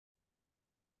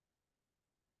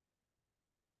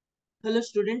Hello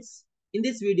students, in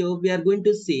this video we are going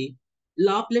to see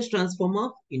Laplace transform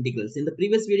of integrals. In the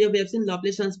previous video we have seen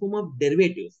Laplace transform of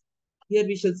derivatives. Here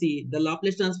we shall see the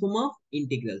Laplace transform of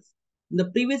integrals. In the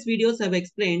previous videos I have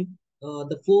explained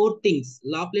the four things.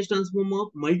 Laplace transform of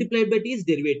multiplied by t is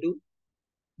derivative,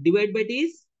 divided by t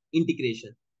is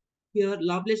integration. Here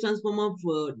Laplace transform of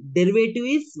derivative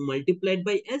is multiplied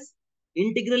by s,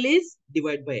 integral is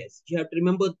divided by s. You have to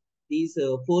remember these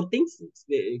four things.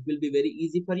 It will be very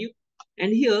easy for you.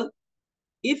 And here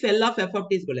if L of f of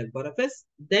t is equal to f bar of s,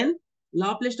 then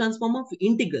Laplace transform of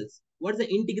integrals. What is the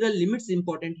integral limits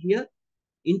important here?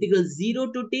 Integral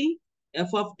 0 to t f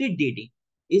of t dt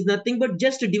is nothing but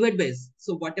just divide by s.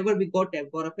 So whatever we got f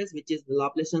bar of s, which is the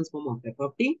Laplace transform of f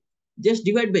of t, just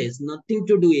divide by s. Nothing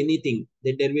to do anything.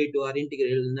 The derivative or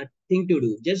integral, nothing to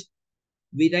do. Just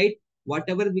we write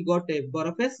whatever we got f bar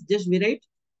of s, just we write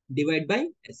divide by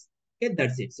s. Okay,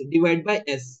 that's it. So divide by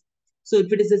s. So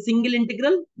if it is a single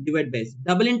integral, divide by s.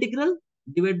 Double integral,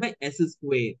 divide by s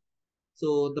square.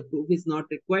 So the proof is not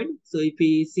required. So if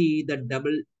we see the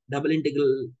double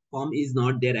integral form is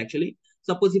not there actually.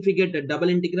 Suppose if we get a double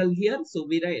integral here, so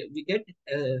we get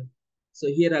so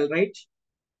here I'll write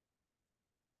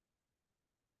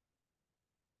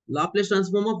Laplace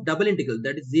transform of double integral,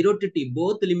 that is 0 to t.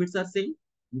 Both limits are same.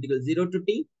 Integral 0 to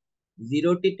t,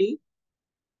 0 to t,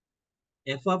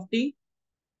 f of t,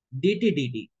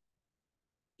 dt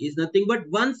is nothing but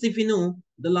once if you know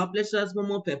the Laplace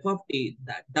transform of f of t,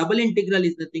 that double integral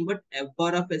is nothing but f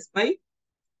bar of s by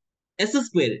s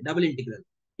square, double integral.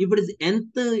 If it is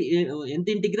nth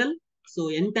integral, so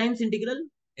n times integral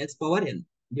s power n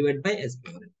divided by s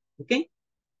power n. Okay.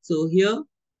 So here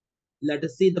let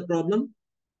us see the problem.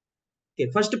 Okay,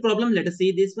 first problem, let us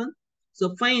see this one.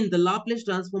 So find the Laplace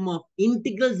transform of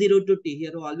integral 0 to t.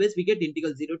 Here always we get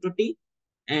integral 0 to t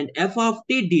and f of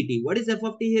t dt. What is f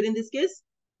of t here in this case?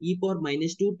 E power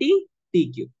minus 2t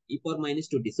t cube. E power minus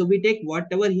 2t. So we take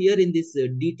whatever here in this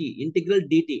dt, integral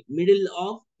dt, middle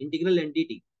of integral and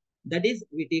dt. That is,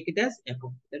 we take it as f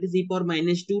of, that is e power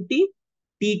minus 2t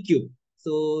t cube.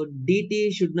 So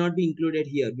dt should not be included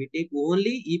here. We take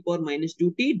only e power minus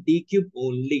 2t d cube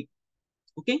only.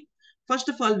 Okay. First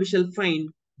of all, we shall find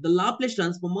the Laplace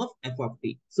transform of f of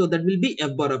t. So that will be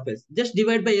f bar of s. Just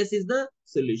divide by s is the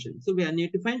solution. So we are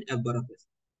need to find f bar of s.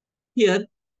 Here,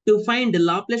 to find the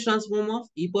Laplace transform of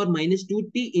e power minus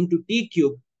 2t into t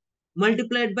cube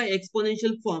multiplied by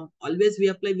exponential form, always we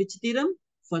apply which theorem?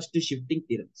 First shifting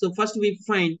theorem. So first we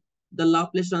find the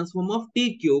Laplace transform of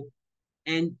t cube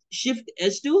and shift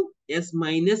s to s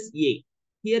minus a.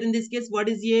 Here in this case, what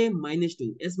is a? Minus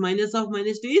 2. S minus of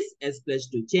minus 2 is s plus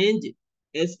 2. Change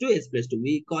s to s plus 2.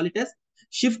 We call it as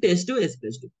shift s to s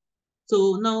plus 2.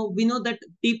 So now we know that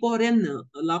t power n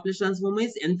Laplace transform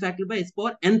is n factorial by s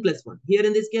power n plus 1. Here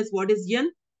in this case, what is n?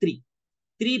 3.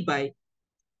 3 by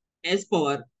s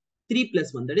power 3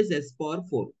 plus 1. That is s power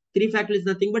 4. 3 factorial is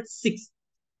nothing but 6.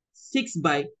 6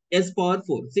 by s power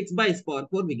 4. 6 by s power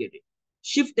 4 we get it.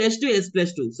 Shift s to s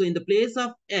plus 2. So in the place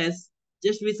of s,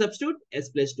 just we substitute s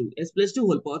plus 2. S plus 2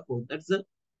 whole power 4. That's the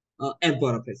f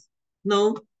bar of s.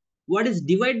 Now, what is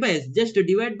divide by s? Just to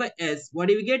divide by s. What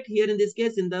do we get here in this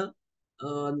case? In the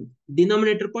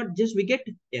denominator part, just we get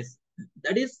s.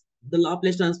 That is the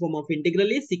Laplace transform of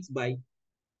integral is 6 by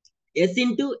s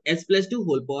into s plus 2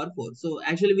 whole power 4. So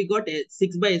actually we got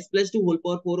 6 by s plus 2 whole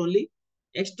power 4 only.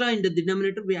 Extra in the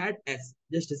denominator we add s,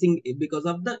 just because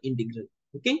of the integral.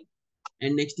 Okay.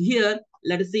 And next here,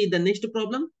 let us see the next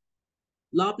problem.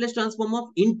 Laplace transform of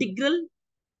integral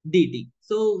dt.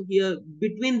 So here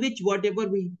between which whatever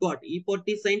we got e power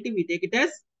t sin t, we take it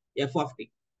as f of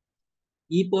t.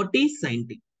 E power t sin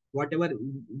t. Whatever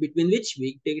between which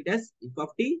we take it as f of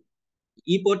t,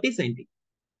 e power t sin t.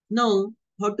 Now,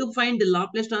 how to find the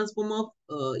Laplace transform of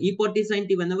e power t sin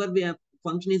t? Whenever we have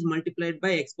function is multiplied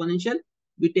by exponential,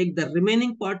 we take the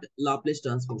remaining part Laplace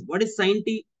transform. What is sin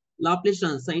t? Laplace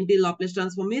transform. Sin t Laplace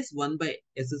transform is 1 by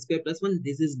s square plus 1.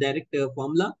 This is direct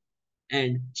formula.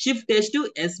 And shift s to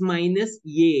s minus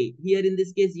a. Here in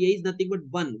this case, a is nothing but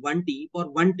 1 t for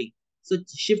 1 t. So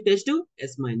shift s to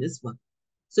s minus 1.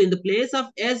 So in the place of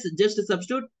s, just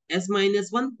substitute s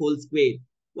minus 1 whole square.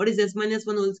 What is s minus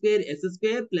 1 whole square? S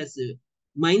square plus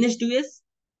minus 2s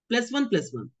plus 1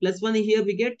 plus 1. Plus 1 here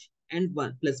we get and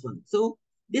 1 plus 1. So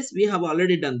this we have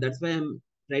already done. That's why I'm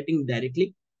writing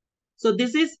directly. So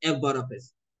this is f bar of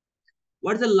s.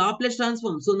 What is the Laplace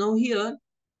transform? So now here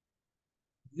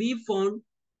we found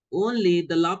only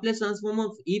the Laplace transform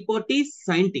of e power t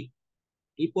sin t.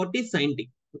 E power t sin t.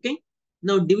 Okay.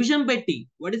 Now division by t.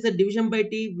 What is the division by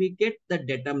t? We get the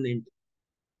determinant.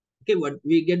 Okay, what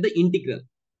we get the integral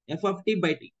f of t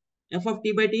by t. F of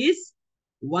t by t is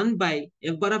 1 by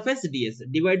f bar of s ds.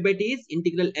 Divide by t is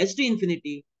integral h to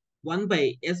infinity 1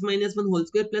 by s minus 1 whole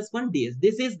square plus 1 ds.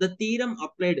 This is the theorem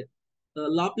applied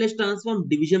Laplace transform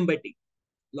division by t.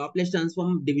 Laplace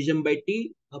transform division by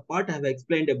t part I have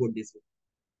explained about this.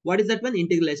 What is that one?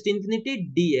 Integral h to infinity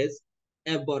ds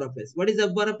f bar of s. What is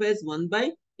f bar of s? 1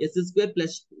 by s square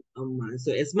plus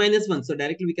so s minus 1. So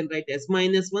directly we can write s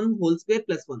minus 1 whole square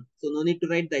plus 1. So no need to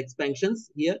write the expansions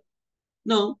here.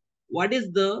 Now, what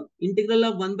is the integral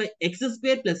of 1 by x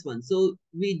square plus 1? So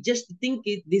we just think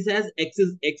this as x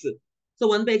is x. So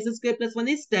 1 by x square plus 1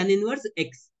 is tan inverse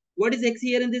x. What is x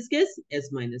here in this case? S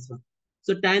minus 1.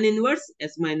 So tan inverse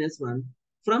s minus 1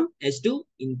 from h to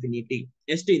infinity.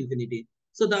 H to infinity.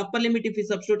 So the upper limit, if we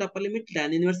substitute upper limit,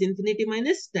 tan inverse infinity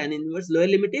minus tan inverse, lower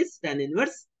limit is tan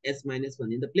inverse s minus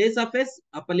 1. In the place of s,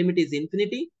 upper limit is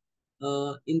infinity.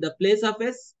 In the place of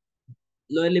s,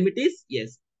 lower limit is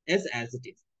yes, s as it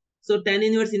is. So tan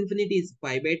inverse infinity is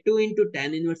pi by 2 into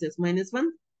tan inverse s minus 1,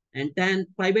 and tan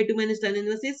pi by 2 minus tan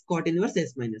inverse is cot inverse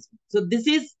s minus 1. So this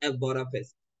is f bar of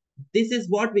s. This is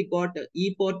what we got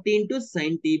e power t into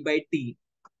sin t by t.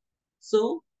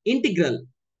 So integral,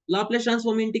 Laplace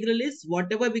transform integral is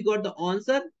whatever we got the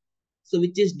answer, so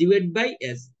which is divided by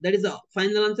s. That is the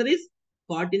final answer is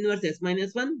cot inverse s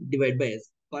minus 1 divided by s.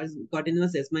 Cot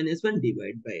inverse s minus 1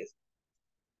 divided by s.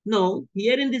 Now,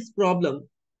 here in this problem,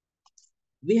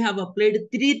 we have applied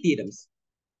three theorems.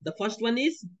 The first one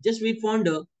is just we found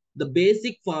the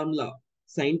basic formula,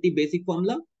 sin t basic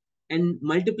formula, and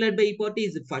multiplied by e power t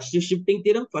is the first shifting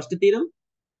theorem, first theorem.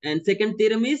 And second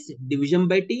theorem is division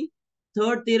by t.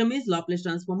 Third theorem is Laplace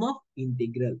transform of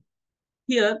integral.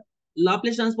 Here,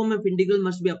 Laplace transform of integral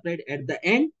must be applied at the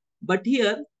end. But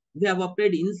here, we have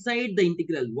applied inside the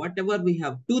integral. Whatever we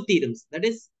have two theorems, that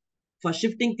is first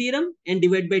shifting theorem and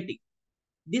divide by t.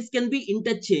 This can be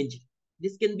interchanged.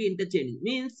 This can be interchanged.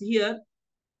 Means here,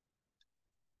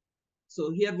 so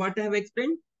here what I have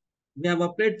explained, we have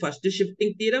applied first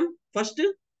shifting theorem, first,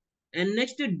 and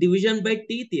next division by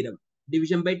t theorem.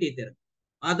 Division by t theorem.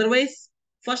 Otherwise,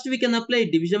 first we can apply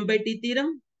division by t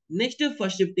theorem, next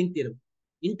first shifting theorem.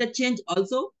 Interchange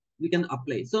also we can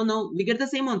apply. So now we get the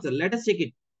same answer. Let us check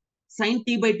it. Sin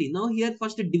t by t. Now here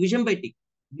first division by t.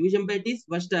 Division by t is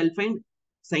first I'll find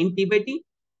sin t by t.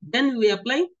 Then we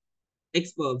apply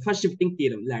first shifting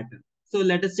theorem later. So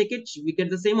let us check it. We get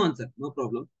the same answer. No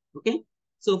problem. Okay.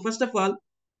 So first of all,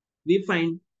 we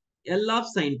find L of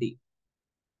sin t.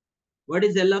 What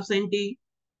is L of sin t?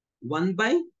 1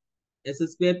 by s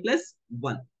square plus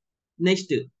 1.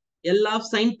 Next, L of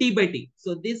sin t by t.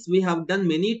 So this we have done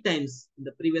many times in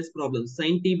the previous problem.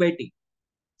 Sin t by t.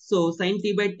 So sin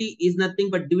t by t is nothing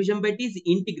but division by t is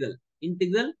integral.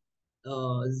 Integral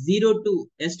 0 to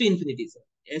s to infinity. So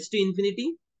s to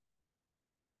infinity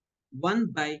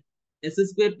 1 by s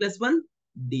square plus 1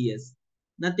 ds.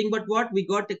 Nothing but what? We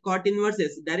got a cot inverse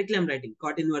s. Directly I'm writing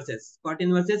cot inverse s. Cot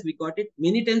inverse s, we got it.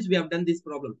 Many times we have done this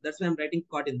problem. That's why I'm writing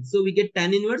cot in. So we get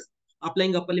tan inverse.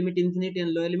 Applying upper limit infinity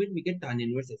and lower limit, we get tan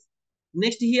inverse s.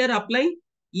 Next here apply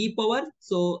e power.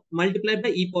 So multiply by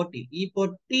e power t. E power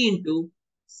t into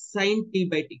sin t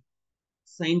by t.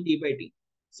 Sin t by t.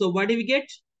 So what do we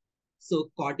get?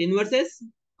 So cot inverse s.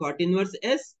 Cot inverse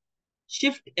s.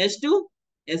 Shift s to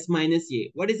s minus a.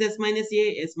 What is s minus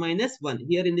a? S minus 1.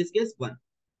 Here in this case 1.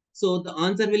 So the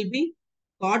answer will be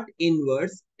cot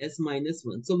inverse s minus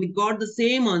 1. So we got the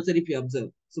same answer if you observe.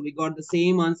 So we got the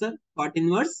same answer, cot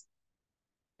inverse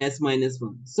s minus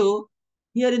 1. So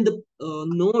here in the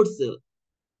notes,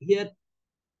 here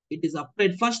it is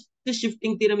applied first. The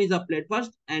shifting theorem is applied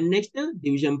first and next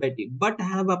division by t. But I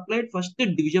have applied first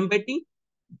division by t,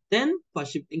 then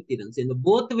first shifting theorems. In the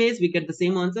both ways, we get the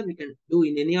same answer. We can do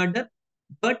in any order.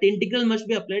 But integral must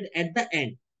be applied at the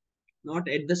end, not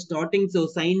at the starting. So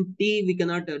sin t, we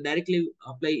cannot directly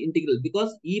apply integral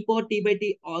because e power t by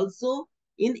t also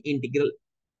in integral.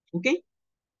 Okay.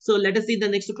 So let us see the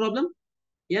next problem.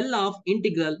 L of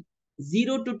integral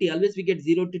 0 to t. Always we get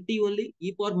 0 to t only.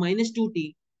 E power minus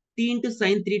 2t. T into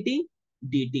sin 3t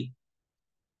dt.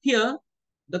 Here,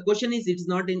 the question is it's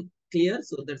not in clear.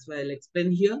 So that's why I'll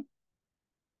explain here.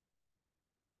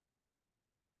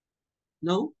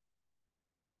 Now,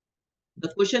 the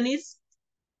question is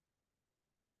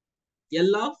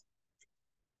L of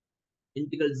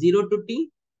integral 0 to t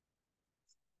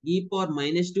e power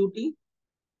minus 2t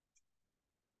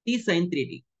t sin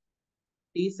 3t.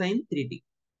 T sin 3t.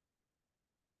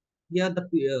 Here the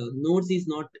notes is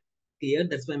not clear.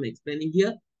 That's why I'm explaining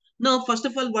here. Now, first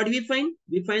of all, what do we find?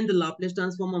 We find the Laplace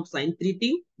transform of sin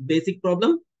 3t, basic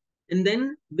problem. And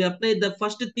then we apply the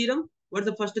first theorem. What's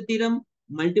the first theorem?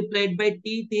 Multiplied by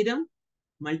t theorem.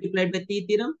 Multiplied by t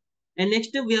theorem. And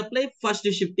next we apply first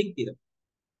shifting theorem.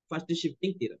 First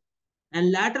shifting theorem.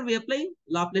 And later we apply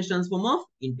Laplace transform of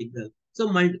integral.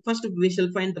 So first we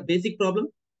shall find the basic problem,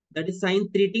 that is sine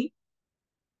 3t.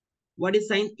 What is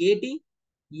sine 80?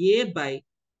 A by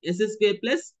s square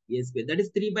plus a square. That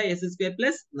is 3 by s square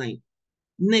plus 9.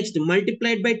 Next,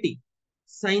 multiplied by t.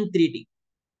 Sine 3t.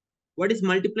 What is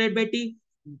multiplied by t?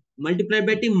 Multiplied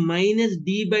by t minus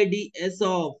d by ds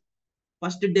of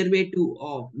first derivative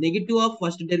of negative of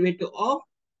first derivative of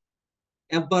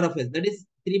f bar of s. That is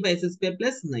 3 by s square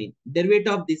plus 9.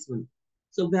 Derivative of this one.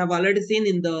 So we have already seen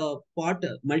in the part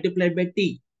multiplied by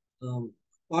t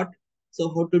part. So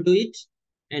how to do it?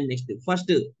 And next,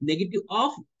 first negative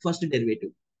of first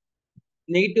derivative.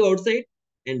 Negative outside,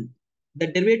 and the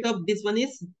derivative of this one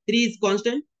is 3 is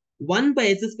constant. 1 by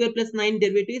s square plus 9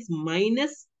 derivative is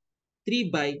minus 3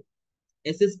 by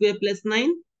s square plus 9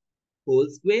 whole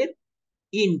square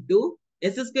into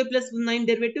s square plus 9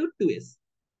 derivative 2s.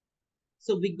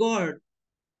 So we got,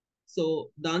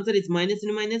 so the answer is minus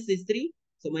into minus is 3.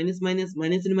 So minus minus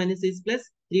minus into minus is plus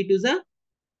 3 to the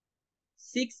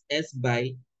 6s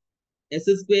by s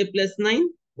square plus 9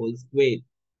 whole square.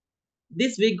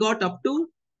 This we got up to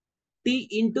t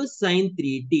into sine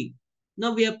 3t.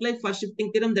 Now we apply first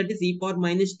shifting theorem, that is e power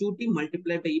minus 2t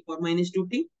multiplied by e power minus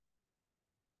 2t.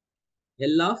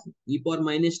 L of e power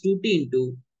minus 2t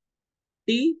into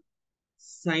t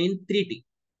sine 3t.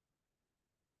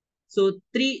 So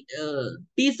t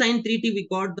sine 3t we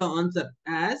got the answer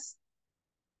as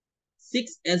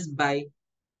 6s by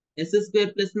s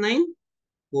square plus 9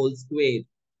 whole square.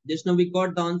 Just now we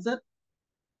got the answer.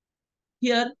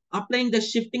 Here, applying the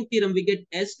shifting theorem, we get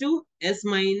s to s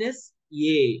minus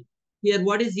a. Here,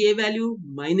 what is a value?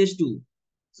 Minus 2.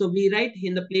 So we write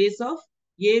in the place of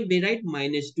a, we write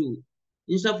minus 2.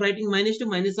 Instead of writing minus 2,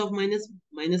 minus of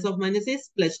minus is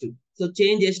plus 2. So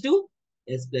change s to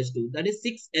s plus 2. That is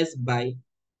 6s by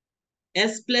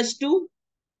s plus 2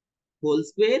 whole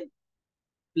square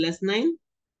plus 9.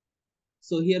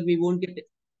 So here we won't get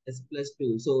s plus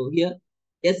 2. So here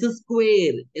s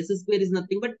square is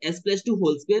nothing but s plus 2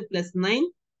 whole square plus 9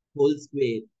 whole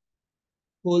square.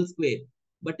 Whole square.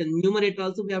 But in numerator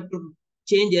also we have to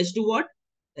change s to what?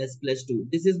 S plus 2.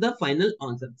 This is the final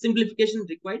answer. Simplification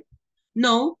required.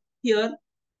 Now here,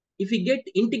 if we get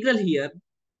integral here,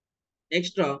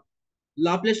 extra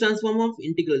Laplace transform of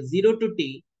integral 0 to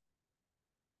t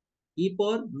e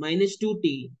power minus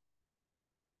 2t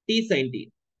t sin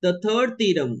t. The third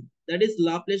theorem, that is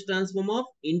Laplace transform of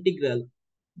integral.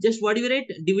 Just what do you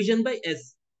write? Division by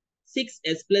s.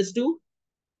 6s plus 2.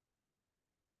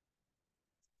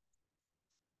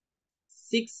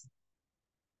 6s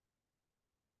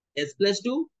plus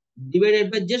 2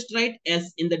 divided by, just write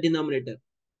s in the denominator.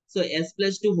 So s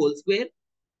plus 2 whole square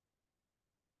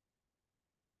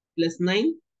plus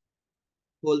 9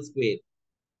 whole square.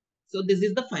 So this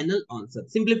is the final answer.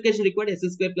 Simplification required, s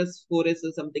square plus 4s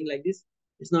or something like this.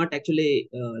 It's not actually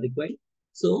required.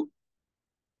 So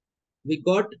we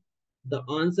got the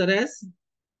answer as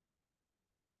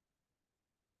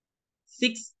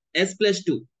 6s plus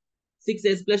 2.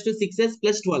 6s plus 2, 6s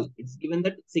plus 12. It's given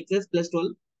that 6s plus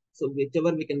 12. So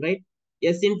whichever we can write,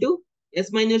 s into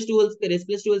s minus 2 whole square, s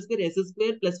plus 2 whole square, s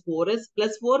square plus 4s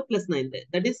plus 4 plus 9.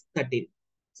 That is 13.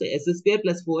 So s square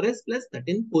plus 4s plus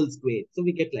 13 whole square. So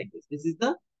we get like this. This is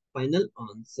the final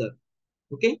answer.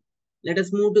 Okay. Let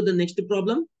us move to the next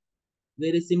problem.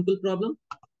 Very simple problem.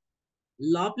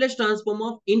 Laplace transform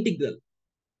of integral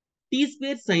t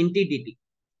square sin t dt.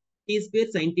 T square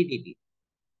sin t dt.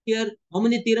 Here, how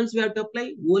many theorems we have to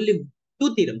apply? Only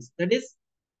two theorems. That is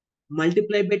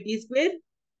multiply by t square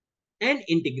and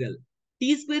integral.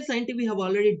 T square sin t we have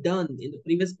already done in the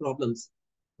previous problems.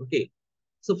 Okay.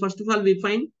 So first of all, we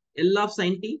find L of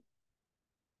sin t.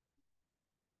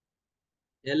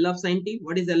 L of sin t.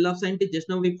 What is L of sin t? Just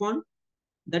now we found.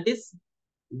 That is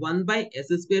 1 by s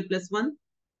square plus 1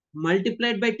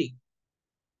 multiplied by t.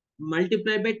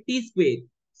 Multiplied by t square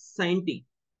sin t.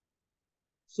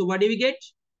 So what do we get?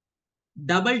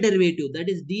 Double derivative, that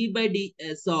is d by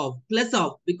ds of plus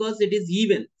of, because it is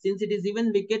even. Since it is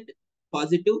even, we get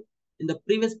positive. In the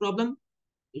previous problem,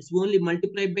 it's only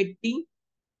multiplied by t.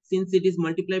 Since it is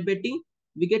multiplied by t,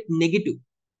 we get negative.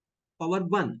 Power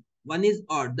 1. 1 is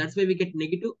odd. That's why we get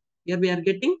negative. Here we are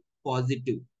getting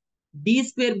positive. D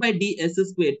square by ds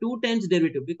square. 2 times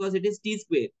derivative, because it is t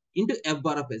square into f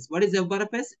bar of s. What is f bar of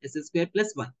s? S square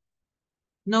plus 1.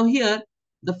 Now here,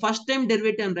 the first time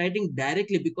derivative I'm writing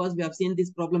directly, because we have seen this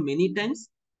problem many times.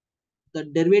 The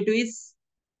derivative is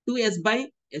 2s by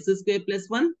s square plus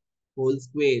 1 whole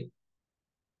square.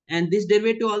 And this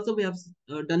derivative also we have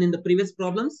done in the previous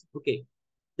problems. Okay.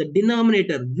 the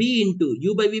denominator v into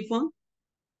u by v form,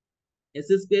 s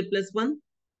square plus 1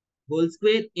 whole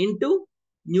square into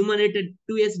numerator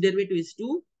 2s derivative is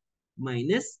 2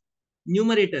 minus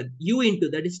numerator u into,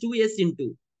 that is 2s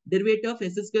into derivative of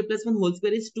s square plus 1 whole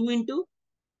square is 2 into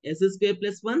s square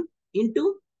plus 1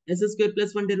 into s square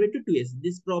plus 1 derivative 2s.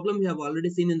 This problem we have already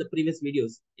seen in the previous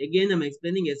videos. Again, I'm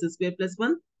explaining s square plus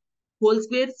 1 whole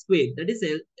square square, that is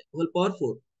whole power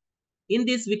 4. In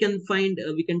this, we can find,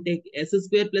 we can take s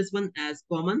square plus 1 as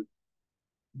common.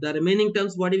 The remaining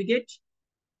terms, what do we get?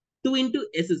 2 into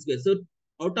s square. So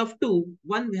out of 2,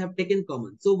 1 we have taken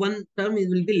common. So one term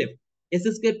will be left. S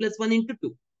square plus 1 into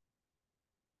 2.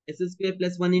 S square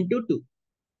plus 1 into 2.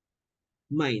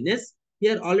 Minus,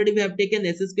 here already we have taken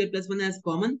s square plus 1 as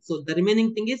common. So the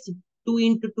remaining thing is 2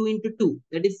 into 2 into 2.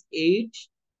 That is 8.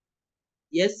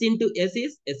 S into s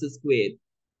is s square.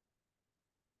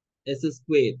 S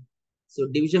square. So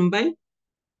division by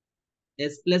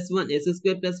s plus 1, s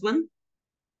square plus 1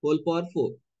 whole power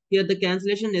 4. Here the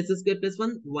cancellation s square plus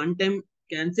 1, one time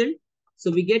cancelled.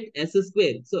 So we get s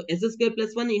square. So s square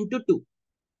plus 1 into 2.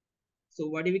 So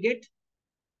what do we get?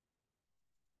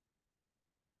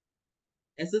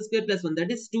 S square plus 1,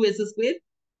 that is 2s square.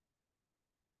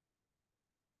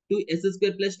 2s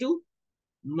square plus 2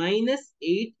 minus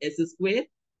 8s square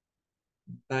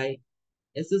by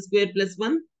s square plus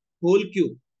 1 whole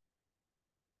cube.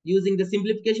 Using the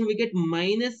simplification, we get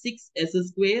minus 6s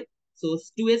square. So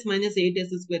 2s minus 8s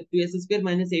square. 2s square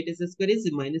minus 8s square is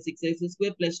minus 6s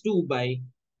square plus 2 by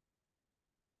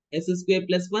s square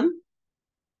plus 1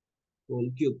 whole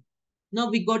cube. Now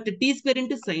we got t square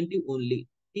into sine t only.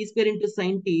 T square into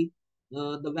sine t,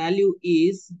 the value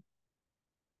is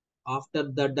after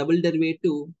the double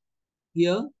derivative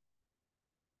here,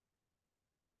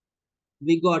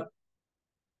 we got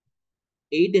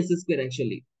 8s square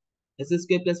actually. S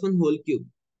square plus 1 whole cube.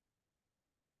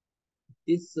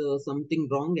 This something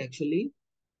wrong actually.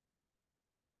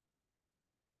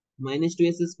 Minus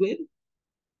 2s square.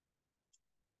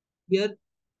 Here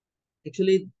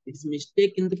actually it's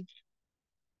mistake in the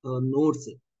notes.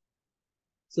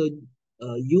 So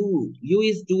u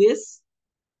is 2s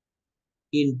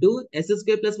into s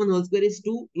square plus 1 whole square is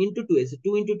 2 into 2s.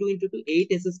 2 into 2 into 2,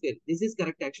 8s square. This is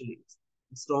correct actually.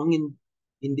 It's wrong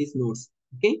in these notes.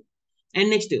 Okay. And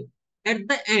next, at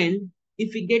the end,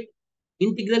 if we get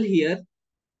integral here,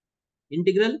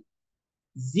 integral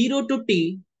 0 to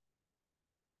t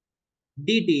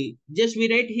dt, just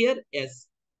we write here s,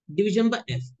 division by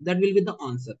s. That will be the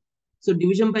answer. So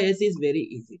division by s is very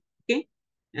easy. Okay.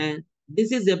 And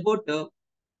this is about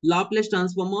Laplace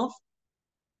transform of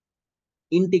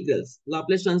integrals.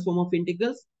 Laplace transform of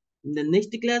integrals. In the next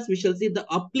class, we shall see the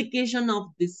application of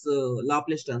this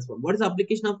Laplace transform. What is the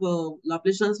application of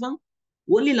Laplace transform?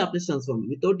 Only Laplace transform.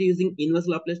 Without using inverse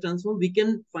Laplace transform, we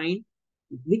can find,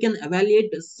 we can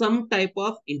evaluate some type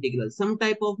of integral. Some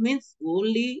type of means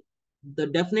only the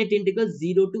definite integral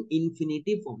 0 to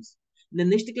infinity forms. In the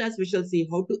next class, we shall see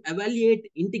how to evaluate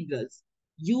integrals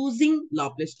using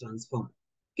Laplace transform.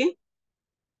 Okay.